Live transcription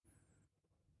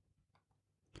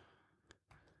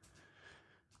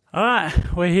All right,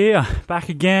 we're here back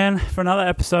again for another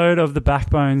episode of the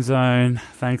Backbone Zone.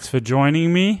 Thanks for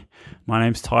joining me. My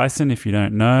name's Tyson, if you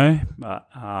don't know, but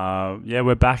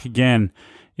we're back again.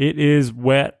 It is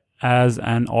wet as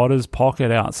an otter's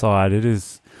pocket outside. It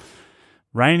is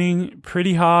raining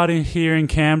pretty hard here in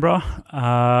Canberra.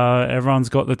 Everyone's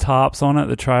got the tarps on at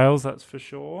the trails, that's for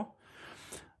sure.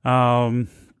 Aside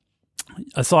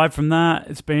from that,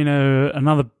 it's been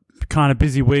another kind of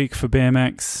busy week for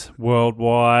BMX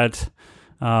worldwide.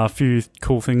 A few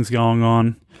cool things going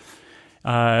on.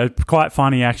 Quite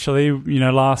funny, actually. You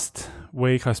know, last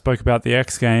week I spoke about the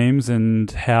X Games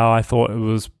and how I thought it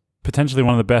was potentially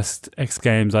one of the best X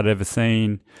Games I'd ever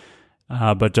seen,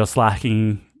 but just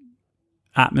lacking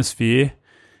atmosphere.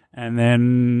 And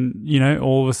then, you know,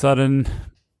 all of a sudden,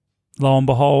 lo and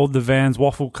behold, the Vans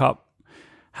Waffle Cup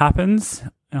happens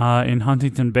in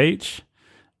Huntington Beach.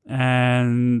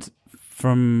 And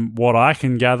from what I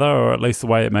can gather, or at least the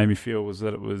way it made me feel, was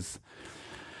that it was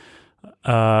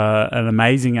an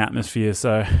amazing atmosphere.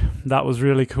 So that was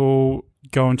really cool.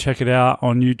 Go and check it out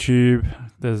on YouTube.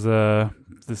 There's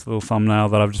this little thumbnail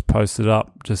that I've just posted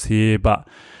up just here. But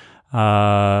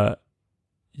our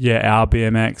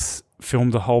BMX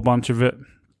filmed a whole bunch of it.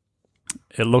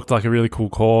 It looked like a really cool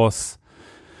course.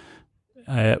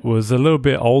 It was a little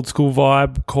bit old school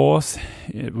vibe course.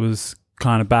 It was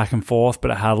kind of back and forth,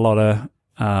 but it had a lot of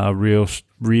real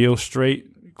street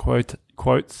quotes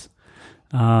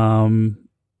elements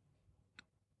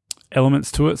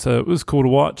to it, so it was cool to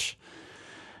watch.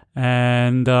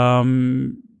 And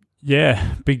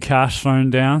big cash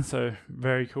thrown down, so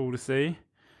very cool to see.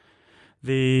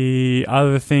 The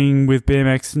other thing with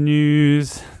BMX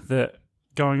news that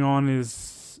going on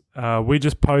is we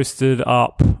just posted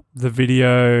up the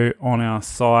video on our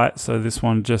site, so this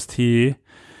one just here.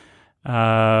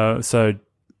 So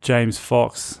James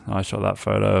Fox, I shot that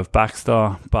photo of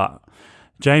Baxter, but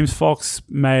James Fox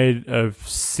made a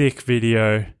sick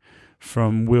video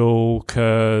from Will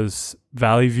Kerr's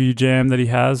Valley View Jam that he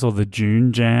has, or the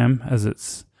June Jam as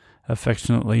it's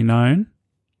affectionately known.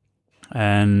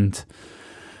 And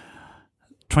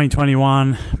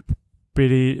 2021,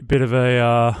 bit of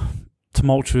a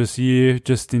tumultuous year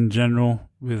just in general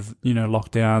with, you know,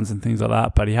 lockdowns and things like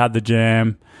that, but he had the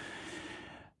jam.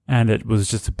 And it was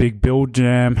just a big build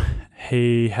jam.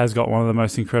 He has got one of the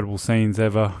most incredible scenes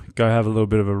ever. Go have a little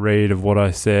bit of a read of what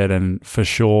I said, and for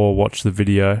sure watch the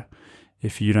video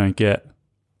if you don't get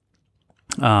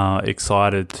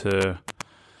excited to,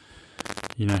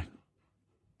 you know,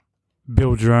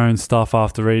 build your own stuff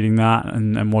after reading that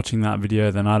and watching that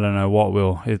video. Then I don't know what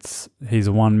will. He's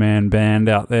a one-man band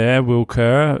out there, Will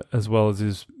Kerr, as well as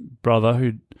his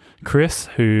brother, Chris,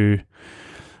 who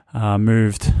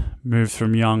moved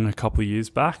from Young a couple of years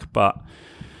back. But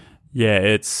yeah,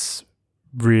 it's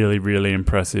really, really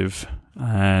impressive.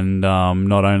 And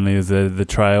not only is there the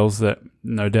trails that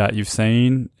no doubt you've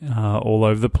seen all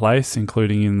over the place,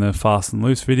 including in the Fast and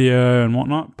Loose video and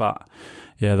whatnot, but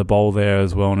yeah, the bowl there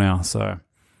as well now. So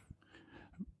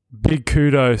big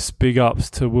kudos, big ups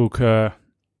to Will Kerr.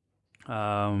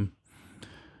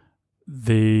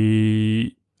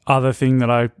 The other thing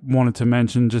that I wanted to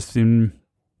mention just in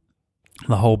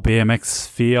the whole BMX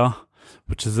sphere,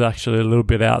 which is actually a little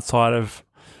bit outside of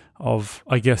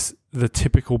I guess the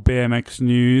typical BMX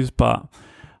news, but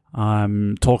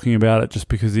I'm talking about it just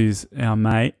because he's our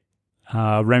mate.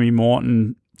 Remy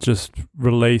Morton just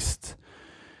released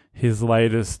his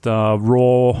latest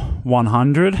Raw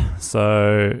 100,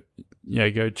 so yeah,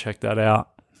 go check that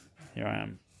out. Here I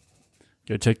am.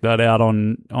 Go check that out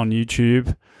on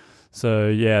YouTube. So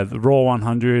yeah, the Raw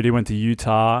 100, he went to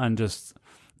Utah and just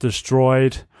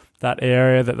destroyed that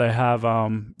area that they have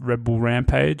Red Bull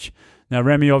Rampage. Now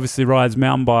Remy obviously rides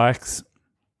mountain bikes,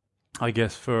 I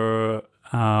guess, for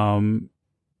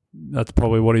that's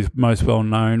probably what he's most well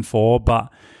known for,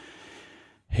 but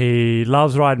he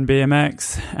loves riding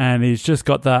BMX, and he's just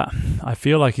got that, I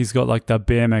feel like he's got like that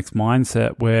BMX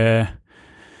mindset where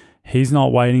he's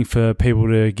not waiting for people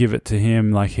to give it to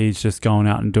him, like he's just going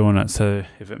out and doing it. So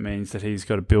if it means that he's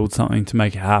got to build something to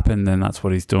make it happen, then that's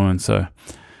what he's doing. So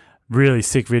really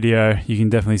sick video. You can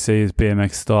definitely see his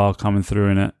BMX style coming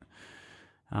through in it.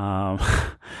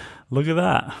 Look at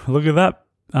that. Look at that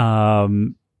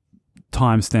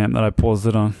timestamp that I paused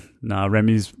it on. No,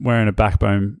 Remy's wearing a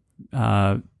Backbone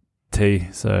tee,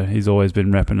 so he's always been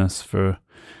repping us for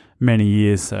many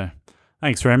years. So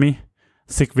thanks, Remy.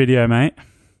 Sick video, mate.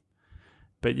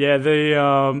 But yeah,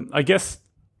 I guess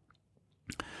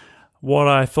what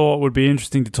I thought would be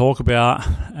interesting to talk about,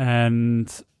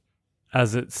 and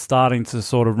as it's starting to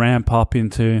sort of ramp up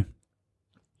into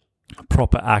a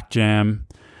proper act jam,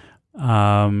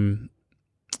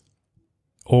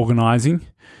 organising.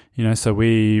 So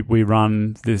we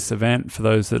run this event, for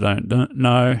those that don't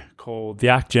know, called the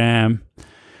Act Jam.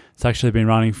 It's actually been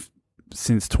running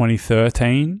since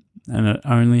 2013, and it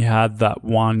only had that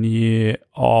 1 year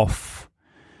off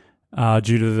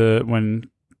due to when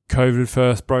COVID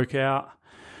first broke out.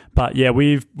 But yeah,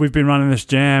 we've been running this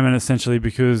jam, and essentially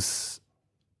because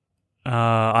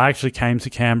I actually came to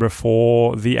Canberra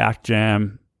for the Act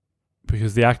Jam,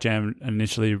 because the Act Jam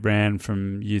initially ran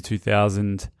from year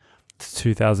 2000 to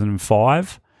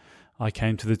 2005. I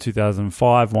came to the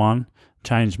 2005 one,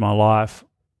 changed my life.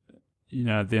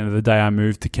 At the end of the day, I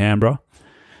moved to Canberra,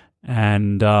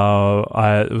 and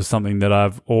it was something that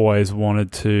I've always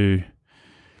wanted to,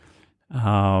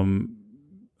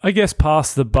 I guess,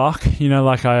 pass the buck.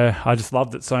 I just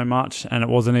loved it so much, and it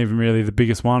wasn't even really the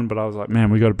biggest one, but I was like, man,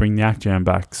 we got to bring the Act Jam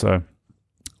back. So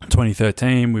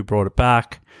 2013, we brought it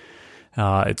back.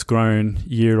 It's grown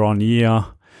year on year.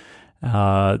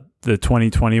 The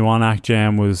 2021 Act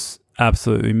Jam was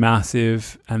absolutely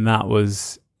massive, and that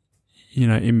was,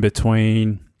 in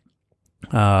between,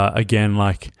 again,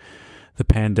 like the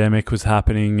pandemic was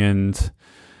happening, and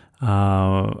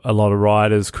a lot of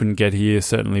riders couldn't get here.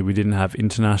 Certainly we didn't have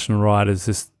international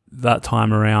riders that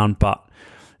time around, but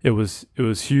it was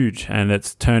huge, and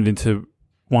it's turned into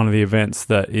one of the events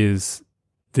that is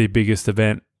the biggest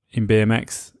event in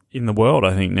BMX in the world,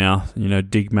 I think now.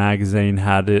 Dig Magazine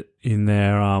had it in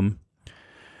their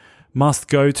must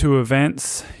go to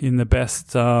events in the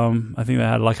best, I think they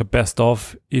had like a best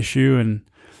of issue, and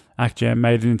Act Jam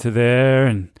made it into there,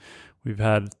 and we've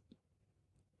had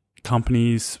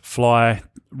companies fly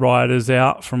riders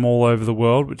out from all over the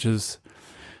world, which is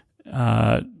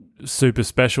super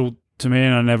special to me,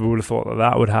 and I never would have thought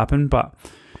that would happen. But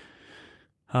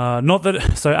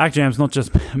so Act Jam's not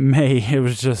just me, it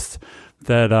was just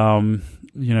that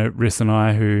Riss and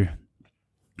I, who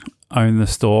own the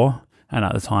store, and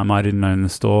at the time I didn't own the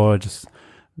store, I just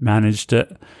managed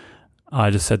it. I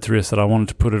just said to Riss that I wanted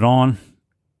to put it on,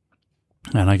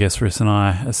 and I guess Riss and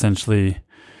I essentially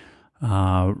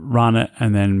run it,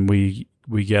 and then we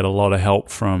get a lot of help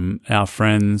from our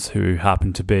friends who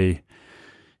happen to be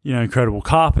incredible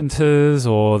carpenters,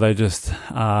 or they just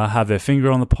have their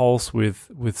finger on the pulse with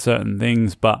certain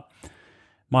things. But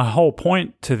my whole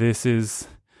point to this is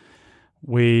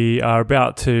we are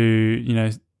about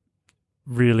to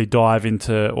really dive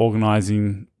into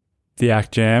organising the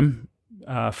Act Jam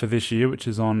for this year, which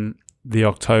is on the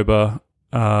October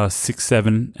 6,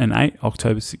 7 and 8.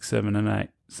 October 6, 7 and 8.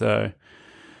 So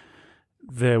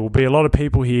there will be a lot of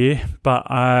people here, but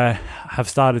I have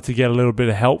started to get a little bit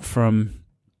of help from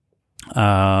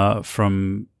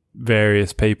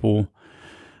various people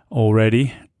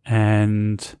already,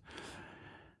 and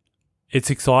it's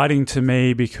exciting to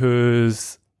me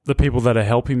because the people that are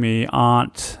helping me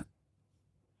aren't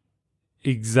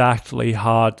exactly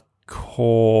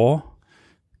hardcore,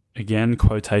 again,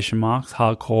 quotation marks,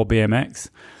 hardcore BMX.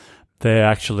 They're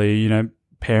actually,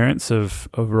 parents of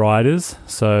riders,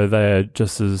 so they're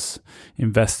just as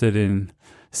invested in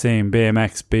seeing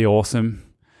BMX be awesome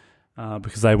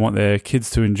because they want their kids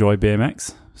to enjoy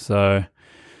BMX. So,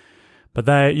 but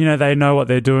they know what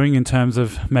they're doing in terms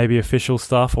of maybe official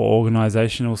stuff, or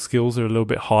organizational skills are a little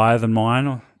bit higher than mine,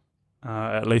 or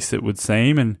at least it would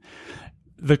seem. And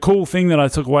the cool thing that I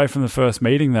took away from the first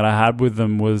meeting that I had with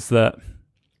them was that,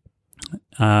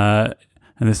 and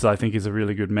this I think is a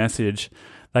really good message,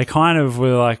 they kind of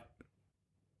were like,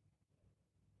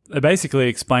 they basically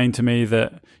explained to me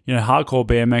that, hardcore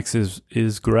BMX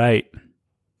is great,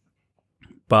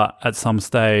 but at some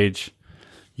stage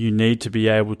you need to be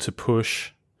able to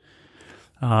push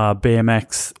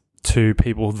BMX to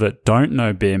people that don't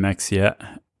know BMX yet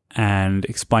and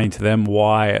explain to them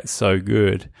why it's so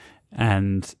good.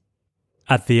 And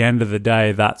at the end of the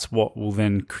day, that's what will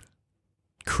then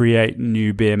create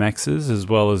new BMXs as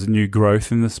well as new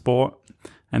growth in the sport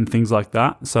and things like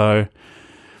that. So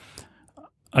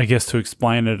I guess to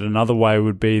explain it another way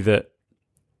would be that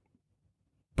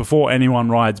before anyone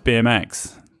rides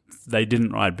BMX, they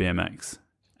didn't ride BMX.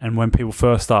 And when people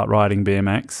first start riding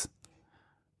BMX,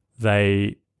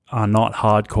 they are not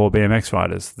hardcore BMX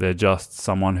riders. They're just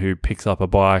someone who picks up a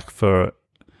bike for,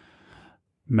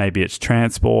 maybe it's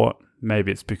transport,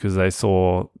 maybe it's because they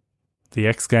saw the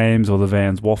X Games or the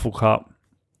Vans Waffle Cup.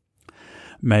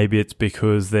 Maybe it's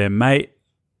because their mate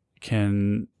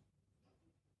can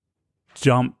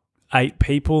jump 8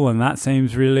 people and that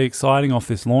seems really exciting off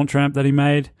this launch ramp that he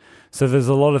made. So there's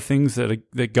a lot of things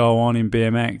that go on in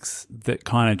BMX that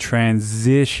kind of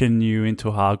transition you into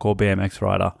a hardcore BMX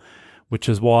rider, which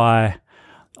is why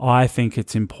I think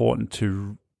it's important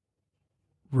to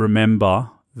remember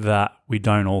that we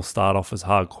don't all start off as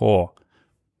hardcore.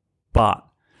 But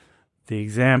the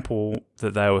example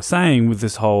that they were saying with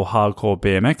this whole hardcore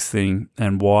BMX thing,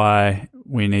 and why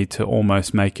we need to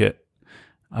almost make it,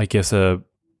 I guess, a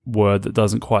word that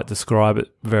doesn't quite describe it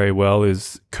very well,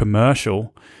 is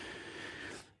commercial,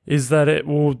 is that it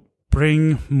will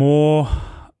bring more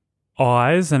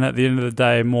eyes, and at the end of the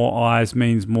day, more eyes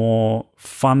means more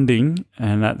funding,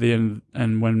 and at the end,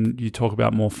 and when you talk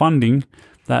about more funding,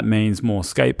 that means more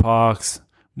skate parks,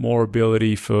 more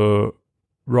ability for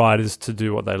riders to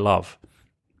do what they love.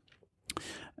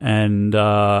 And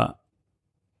one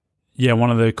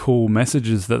of the cool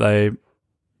messages that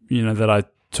that I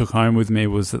took home with me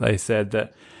was that they said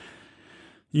that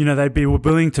they'd be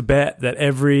willing to bet that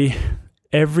every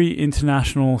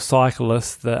international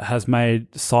cyclist that has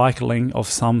made cycling of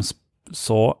some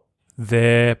sort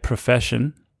their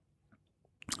profession,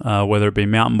 whether it be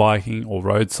mountain biking or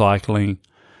road cycling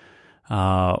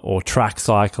or track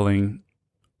cycling,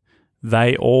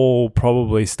 they all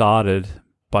probably started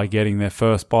by getting their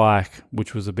first bike,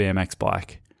 which was a BMX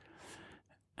bike.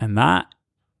 And that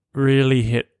really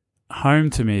hit home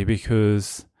to me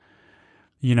because,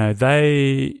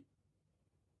 they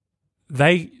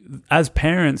as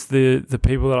parents, the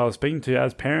people that I was speaking to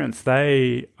as parents,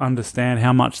 they understand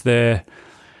how much their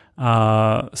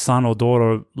son or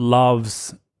daughter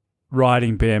loves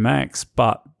riding BMX,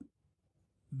 but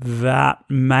that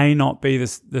may not be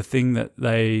the thing that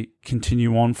they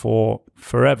continue on for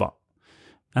forever.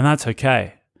 And that's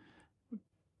okay.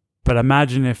 But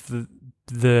imagine if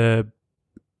the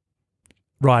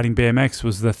riding BMX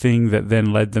was the thing that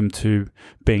then led them to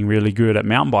being really good at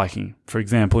mountain biking. For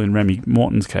example, in Remy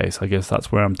Morton's case, I guess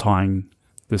that's where I'm tying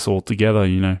this all together,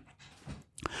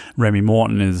 Remy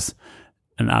Morton is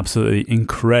an absolutely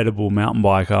incredible mountain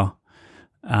biker.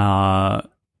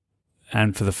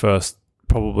 And for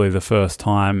probably the first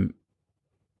time,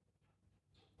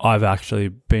 I've actually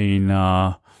been,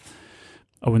 I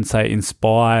wouldn't say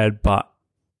inspired, but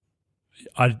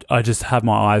I just have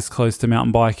my eyes closed to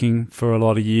mountain biking for a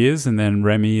lot of years, and then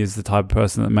Remy is the type of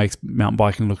person that makes mountain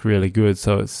biking look really good,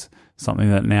 so it's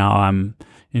something that now I'm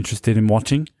interested in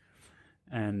watching.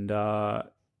 And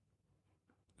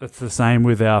that's the same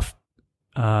with our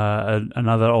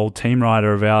another old team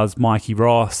rider of ours, Mikey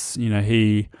Ross.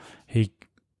 He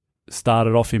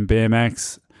started off in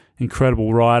BMX,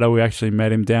 incredible rider. We actually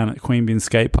met him down at Queanbeyan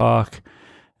Skate Park,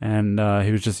 and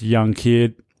he was just a young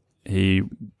kid. He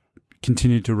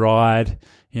continued to ride.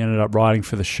 He ended up riding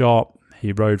for the shop.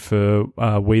 He rode for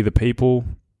We the People.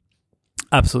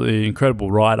 Absolutely incredible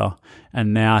rider.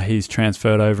 And now he's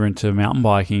transferred over into mountain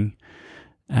biking.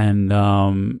 And,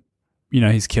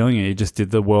 he's killing it. He just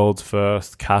did the world's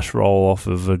first cash roll off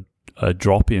of a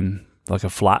drop-in, like a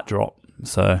flat drop.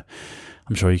 So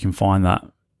I'm sure you can find that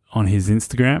on his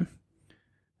Instagram.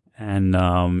 And,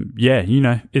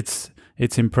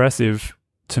 it's impressive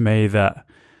to me that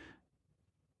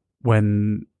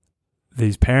when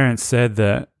these parents said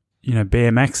that,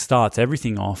 BMX starts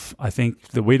everything off, I think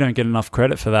that we don't get enough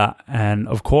credit for that. And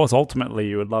of course, ultimately,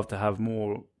 you would love to have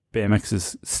more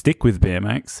BMXers stick with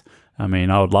BMX. I mean,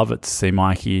 I would love it to see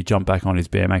Mikey jump back on his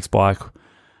BMX bike.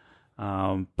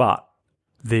 But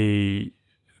the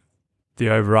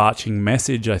overarching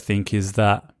message, I think, is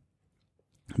that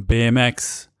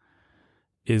BMX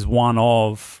is one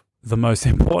of the most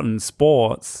important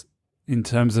sports in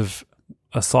terms of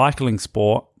a cycling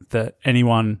sport that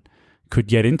anyone could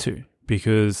get into,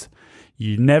 because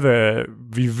you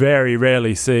very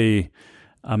rarely see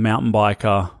a mountain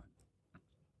biker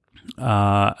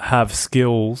have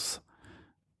skills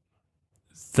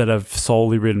that have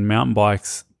solely ridden mountain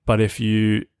bikes. But if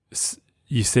you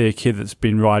see a kid that's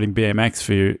been riding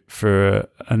BMX for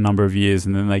a number of years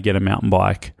and then they get a mountain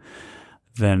bike,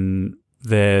 then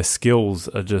their skills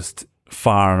are just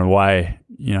far and away,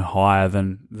 higher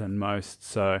than most.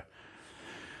 So,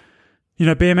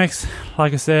 BMX,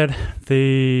 like I said,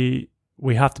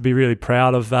 we have to be really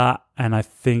proud of that. And I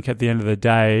think at the end of the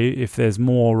day, if there's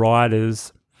more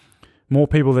riders, more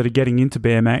people that are getting into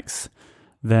BMX,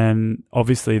 then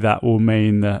obviously that will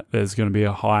mean that there's going to be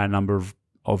a higher number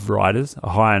of riders, a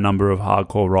higher number of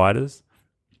hardcore riders.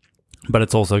 But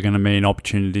it's also going to mean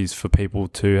opportunities for people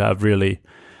to have really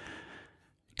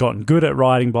gotten good at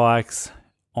riding bikes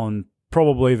on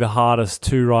probably the hardest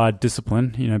to ride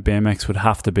discipline. BMX would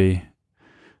have to be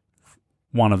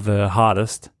one of the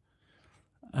hardest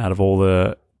out of all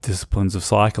the disciplines of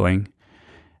cycling.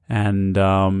 And,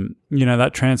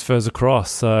 that transfers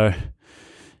across. So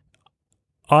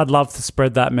I'd love to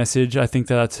spread that message. I think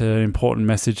that's an important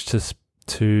message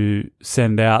to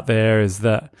send out there, is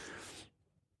that,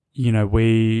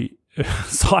 we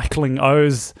cycling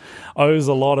owes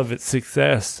a lot of its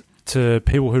success to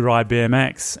people who ride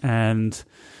BMX, and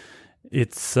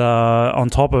it's on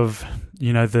top of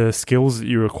the skills that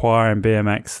you require in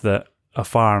BMX that are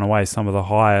far and away some of the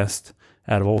highest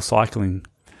out of all cycling.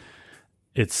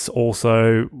 It's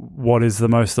also what is the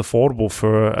most affordable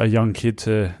for a young kid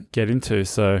to get into.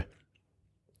 So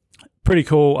pretty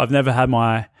cool. I've never had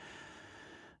my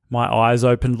eyes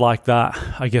opened like that.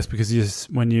 I guess because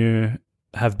when you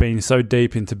have been so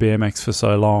deep into BMX for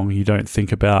so long, you don't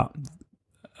think about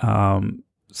some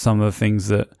of the things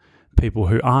that people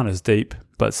who aren't as deep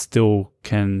but still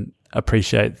can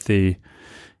appreciate the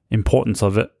importance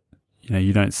of it.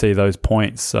 You don't see those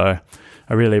points. So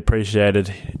I really appreciated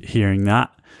hearing that.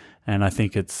 And I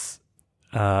think it's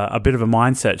a bit of a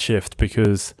mindset shift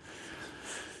because,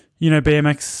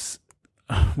 BMX,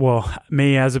 well,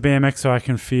 me as a BMXer, I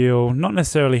can feel not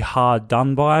necessarily hard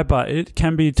done by, but it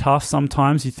can be tough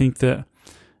sometimes. You think that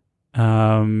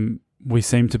we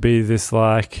seem to be this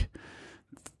less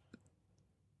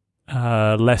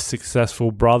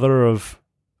successful brother of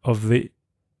the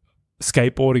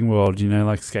skateboarding world.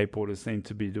 Skateboarders seem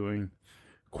to be doing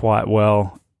quite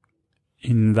well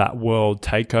in that world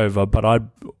takeover, but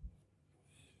I'm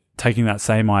taking that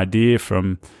same idea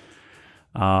from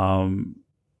the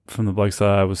blokes that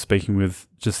I was speaking with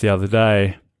just the other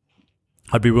day.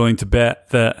 I'd be willing to bet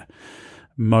that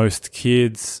most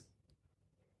kids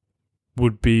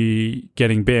would be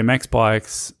getting BMX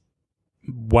bikes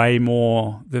way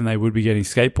more than they would be getting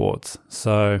skateboards.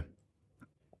 So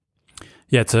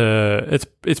yeah,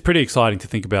 it's pretty exciting to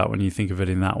think about when you think of it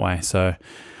in that way. So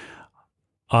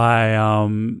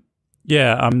I'm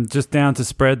just down to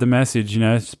spread the message,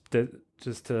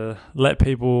 just to let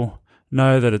people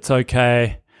know that it's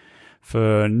okay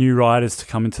for new riders to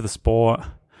come into the sport,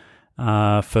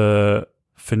 for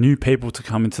new people to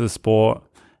come into the sport,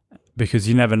 because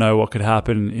you never know what could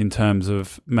happen in terms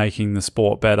of making the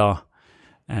sport better.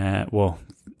 Well,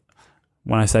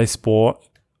 when I say sport,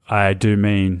 I do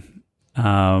mean,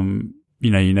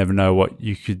 you never know what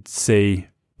you could see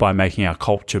by making our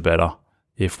culture better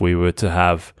if we were to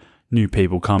have new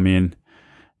people come in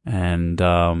and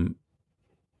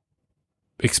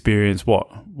experience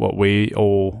what we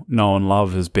all know and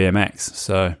love as BMX.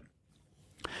 So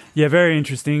yeah, very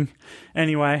interesting.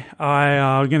 Anyway,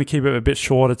 I'm going to keep it a bit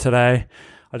shorter today.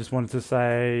 I just wanted to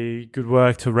say good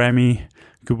work to Remy,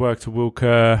 good work to Will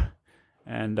Kerr,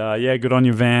 and good on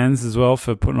your Vans as well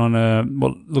for putting on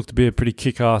what looked to be a pretty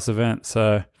kick-ass event.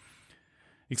 So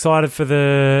excited for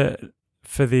the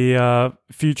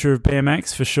future of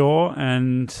BMX for sure,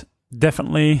 and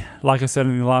definitely, like I said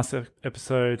in the last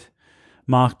episode,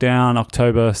 mark down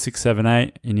October 6, 7,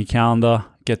 8 in your calendar.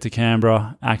 Get to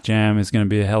Canberra. Act Jam is going to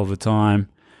be a hell of a time.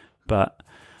 But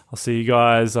I'll see you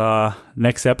guys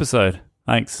next episode.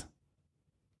 Thanks.